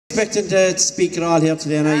Expecting to speak at all here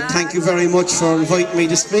today, and I thank you very much for inviting me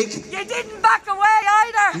to speak. You didn't back away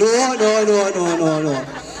either. No.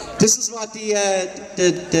 This is what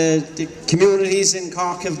the communities in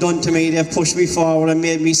Cork have done to me. They've pushed me forward and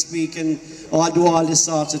made me speak and do all this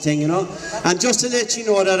sort of thing, you know. And just to let you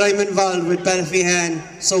know that I'm involved with Ballyphehane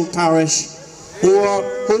South Parish, who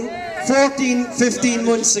 15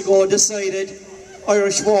 months ago decided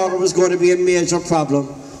Irish water was going to be a major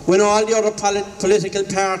problem. When all the other political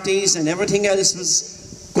parties and everything else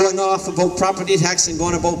was going off about property tax and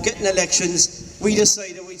going about getting elections, we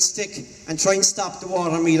decided we'd stick and try and stop the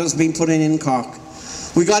water meters being put in Cork.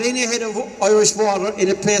 We got in ahead of Irish water in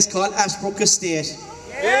a place called Ashbrook Estate.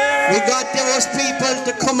 We got those people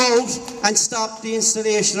to come out and stop the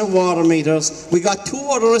installation of water meters. We got 2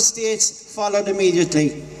 other estates followed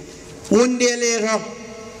immediately. One day later,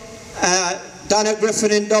 Donna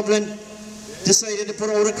Griffin in Dublin decided to put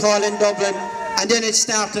out a call in Dublin, and then it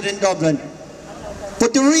started in Dublin.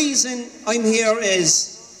 But the reason I'm here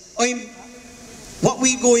is, what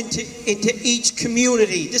we go into each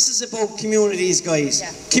community. This is about communities, guys.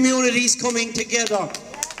 Yeah. Communities coming together,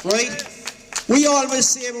 right? We always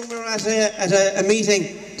say when we're at a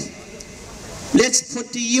meeting, let's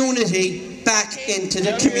put the unity back into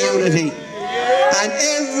the community. And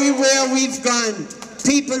everywhere we've gone,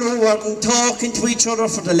 people who weren't talking to each other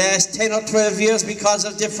for the last 10 or 12 years because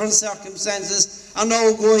of different circumstances are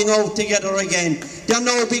now going out together again. They're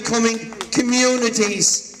now becoming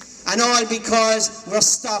communities. And all because we're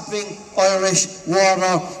stopping Irish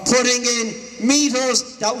water, putting in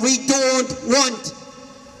meters that we don't want.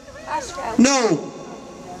 No,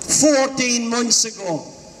 14 months ago,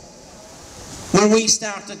 when we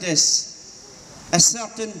started this, a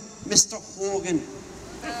certain Mr. Hogan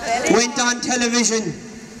went on television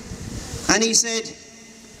and he said,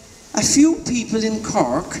 a few people in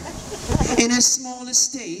Cork in a small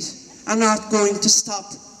estate are not going to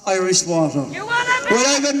stop Irish water. Well,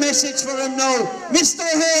 I have a message for him now. Mr.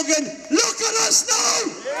 Hogan, look at us now!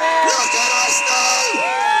 Look at us now!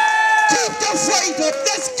 Keep the fight up!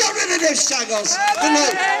 Let's get rid of this, shaggers!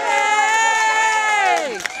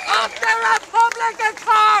 Up the Republic of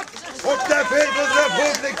Cork! Up the People's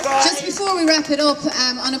Republic of Cork! Just before we wrap it up,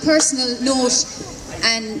 on a personal note,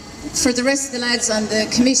 and for the rest of the lads on the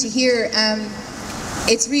committee here,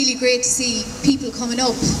 it's really great to see people coming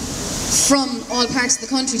up from all parts of the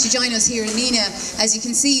country to join us here in Nenagh. As you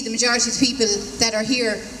can see, the majority of the people that are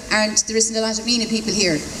here there isn't a lot of Nenagh people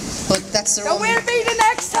here, but that's their own. So we'll be the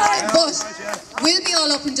next time. But we'll be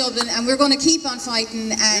all up in Dublin and we're going to keep on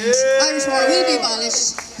fighting, and Irish water will be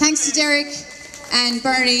abolished. Thanks to Derek and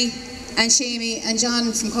Bernie and Shamey and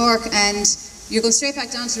John from Cork, and you're going straight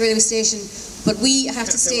back down to the railway station, but we have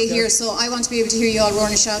to stay here, so I want to be able to hear you all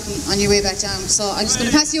roaring and shouting on your way back down. So I'm just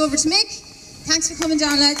going to pass you over to Mick. Thanks for coming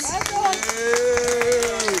down, lads.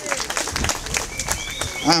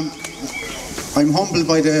 I'm humbled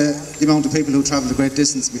by the amount of people who travelled a great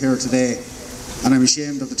distance to be here today, and I'm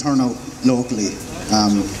ashamed of the turnout locally.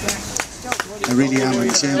 I really am. I'm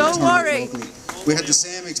ashamed of the turnout locally. We had the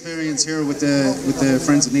same experience here with the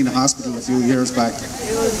Friends of Nenagh Hospital a few years back.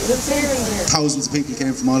 Thousands of people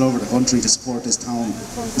came from all over the country to support this town,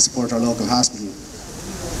 to support our local hospital.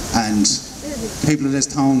 And people of this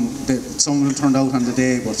town, some of them turned out on the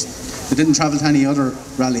day, but they didn't travel to any other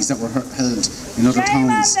rallies that were held in other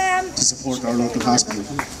towns to support our local hospital.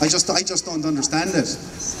 I just don't understand it.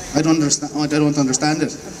 I don't understand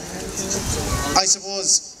it. I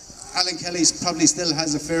suppose Alan Kelly probably still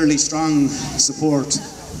has a fairly strong support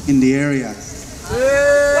in the area.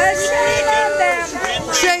 Well,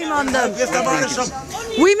 shame on them.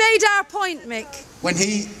 We made our point, Mick.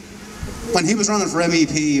 When he was running for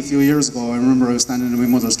MEP a few years ago, I remember I was standing in my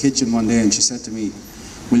mother's kitchen one day and she said to me,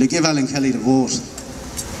 will you give Alan Kelly the vote?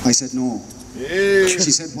 I said no.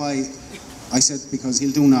 She said why? I said because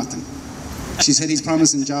he'll do nothing. She said he's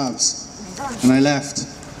promising jobs. And I left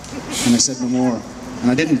and I said no more. And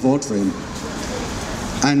I didn't vote for him.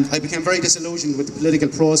 And I became very disillusioned with the political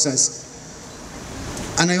process.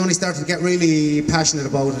 And I only started to get really passionate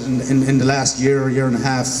about it in the last year and a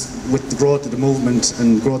half with the growth of the movement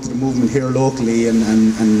and growth of the movement here locally and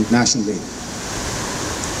nationally.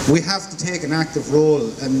 We have to take an active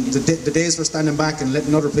role, and the days for standing back and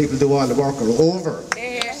letting other people do all the work are over.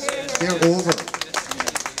 They're over.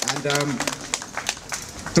 And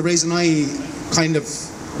the reason I kind of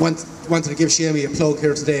wanted to give Shamey a plug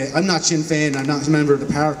here today. I'm not Sinn Féin, I'm not a member of the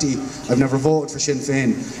party, I've never voted for Sinn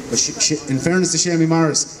Féin, but in fairness to Shamey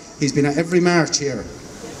Morris, he's been at every march here.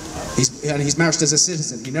 He's marched as a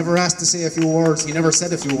citizen. He never asked to say a few words, he never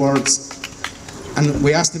said a few words. And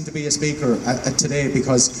we asked him to be a speaker today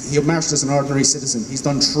because he marched as an ordinary citizen. He's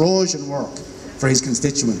done Trojan work for his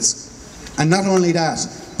constituents. And not only that,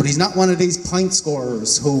 but he's not one of these point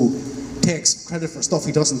scorers who takes credit for stuff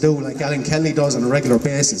he doesn't do, like Alan Kelly does on a regular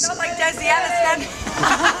basis. Not like Desi Ellis.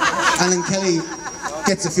 Alan Kelly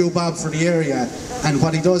gets a few bob for the area, and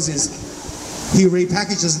what he does is he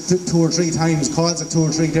repackages it 2 or 3 times, calls it 2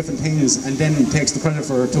 or 3 different things, and then takes the credit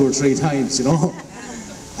for it 2 or 3 times, you know.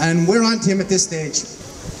 And we're on to him at this stage.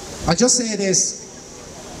 I'll just say this,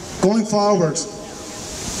 going forward,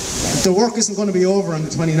 the work isn't going to be over on the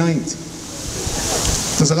 29th.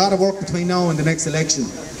 There's a lot of work between now and the next election.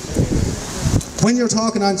 When you're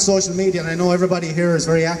talking on social media, and I know everybody here is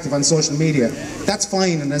very active on social media, that's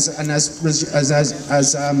fine, and as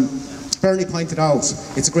Bernie pointed out,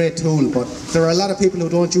 it's a great tool, but there are a lot of people who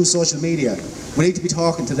don't use social media. We need to be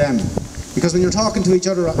talking to them. Because when you're talking to each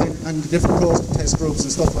other and different protest groups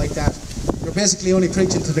and stuff like that, you're basically only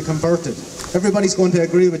preaching to the converted. Everybody's going to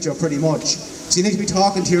agree with you pretty much. So you need to be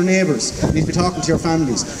talking to your neighbours, you need to be talking to your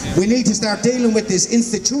families. We need to start dealing with this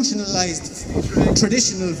institutionalised,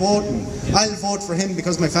 traditional voting. I'll vote for him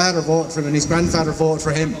because my father voted for him and his grandfather voted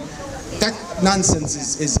for him. That nonsense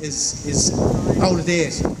is out of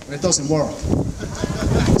date and it doesn't work.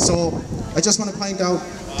 So I just want to point out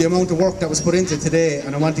the amount of work that was put into today,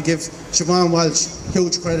 and I want to give Siobhan Walsh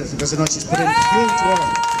huge credit because I know she's put in huge work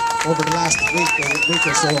over the last week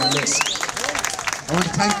or so on this. I want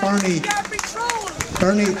to thank Bernie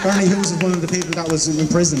Hughes is one of the people that was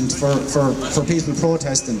imprisoned for peaceful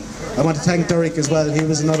protesting. I want to thank Derek as well, he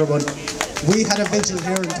was another one. We had a vigil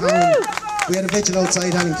here in town. We had a vigil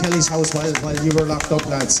outside Alan Kelly's house while you were locked up,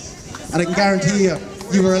 lads. And I can guarantee you,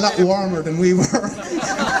 you were a lot warmer than we were.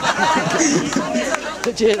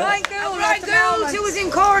 Brian Gould, who was in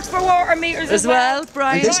court for water meters as well.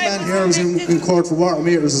 Brian. And this man here was in court for water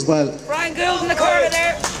meters as well. Brian Gould in the corner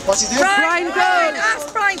there. What's his name? Brian Gould.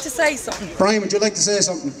 Ask Brian to say something. Brian, would you like to say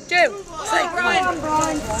something? Do. Say Brian.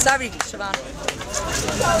 Sorry, Siobhan.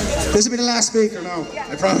 This will be the last speaker now,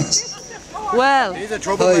 I promise. Well. He's a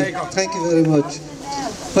troublemaker. Hi, thank you very much.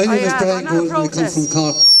 My name is Brian Gould and I come from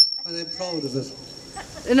Cork, and I'm proud of it.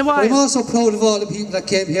 In a while. I'm also proud of all the people that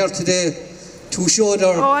came here today to show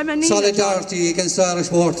their solidarity against Irish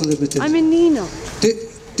Water Limited. I'm in Nenagh.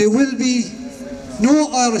 There will be no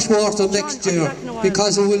Irish Water next year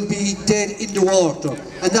because it will be dead in the water,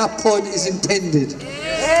 and that pun is intended.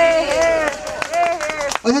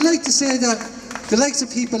 I would like to say that the likes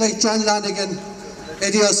of people like John Lonergan,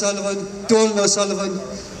 Eddie O'Sullivan, Donald O'Sullivan,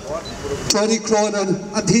 Johnny Cronin,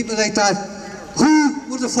 and people like that, who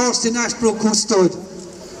were the first in Ashbrook who stood.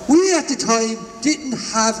 We at the time didn't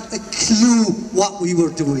have a clue what we were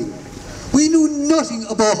doing. We knew nothing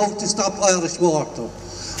about how to stop Irish water.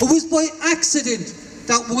 It was by accident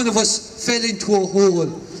that one of us fell into a hole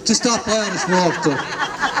to stop Irish water.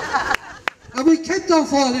 And we kept on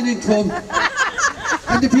falling into them.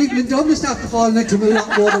 And the people in Dublin started falling into them a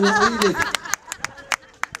lot more than we did.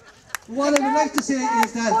 What I would like to say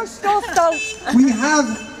is that we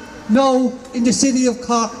have now in the city of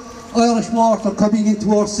Cork Irish water coming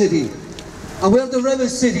into our city, and we're the rebel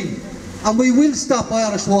city, and we will stop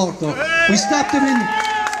Irish water. We stopped them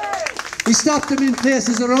in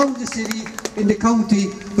places around the city, in the county,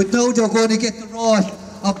 but now they're going to get the wrath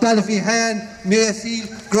of Ballyphehane, Mayfield,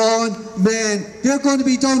 Groan, Main. They're going to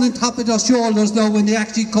be down on top of their shoulders now when they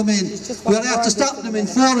actually come in. We're after stopping them in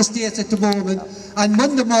 4 estates at the moment, and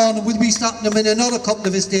Monday morning we'll be stopping them in another couple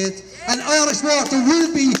of estates, and Irish water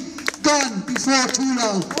will be gone before too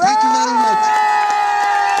long. Thank you very much.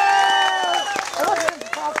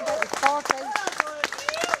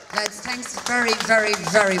 Lads, thanks very, very,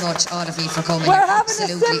 very much, all of you, for coming. We're having a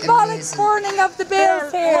symbolic burning of the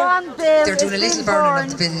bills here. They're doing a little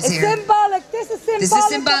burning of the bills here. Symbolic. This is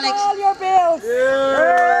symbolic of all your bills.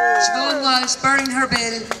 Siobhan Walsh burning her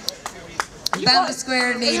bill in Bamba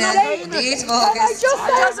Square in Nenagh on the 8th of August.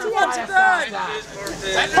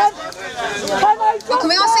 Can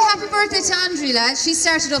we all say happy birthday to Andrea, lads? She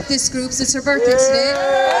started up this group, so it's her birthday today.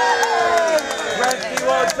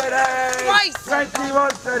 21 today! Twice!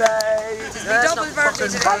 21 today! Double birthday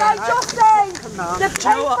today. Can I just say, the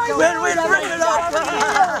paper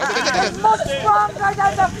is much stronger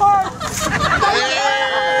than the first.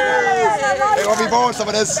 They're going to be bored, some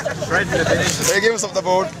of this. They give us something to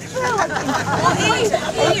board.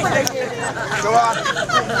 Go on.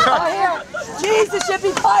 Oh, here. Jesus, you'd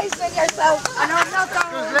be poisoning yourself. I know, I'm not going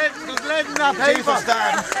to. There's lead in that paper.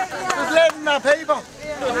 There's lead in that paper.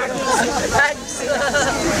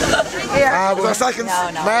 We're seconds.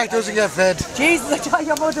 No. Mark doesn't get fed. Jesus, I thought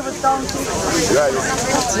your mother was down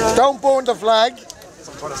too. Don't burn the flag.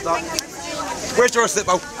 Where's your slip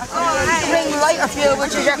out? Bring lighter fuel,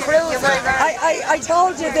 which is your cruise. I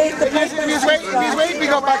told you the He's waiting to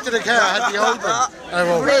go back to the car. I had the old one. I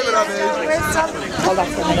won't. Hold on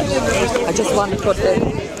for a minute. I just want to put the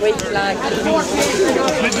white flag.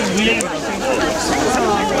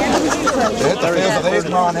 There's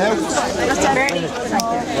more now.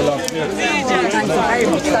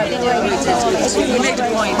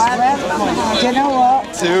 You know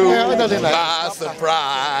what? To my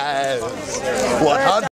surprise. 100.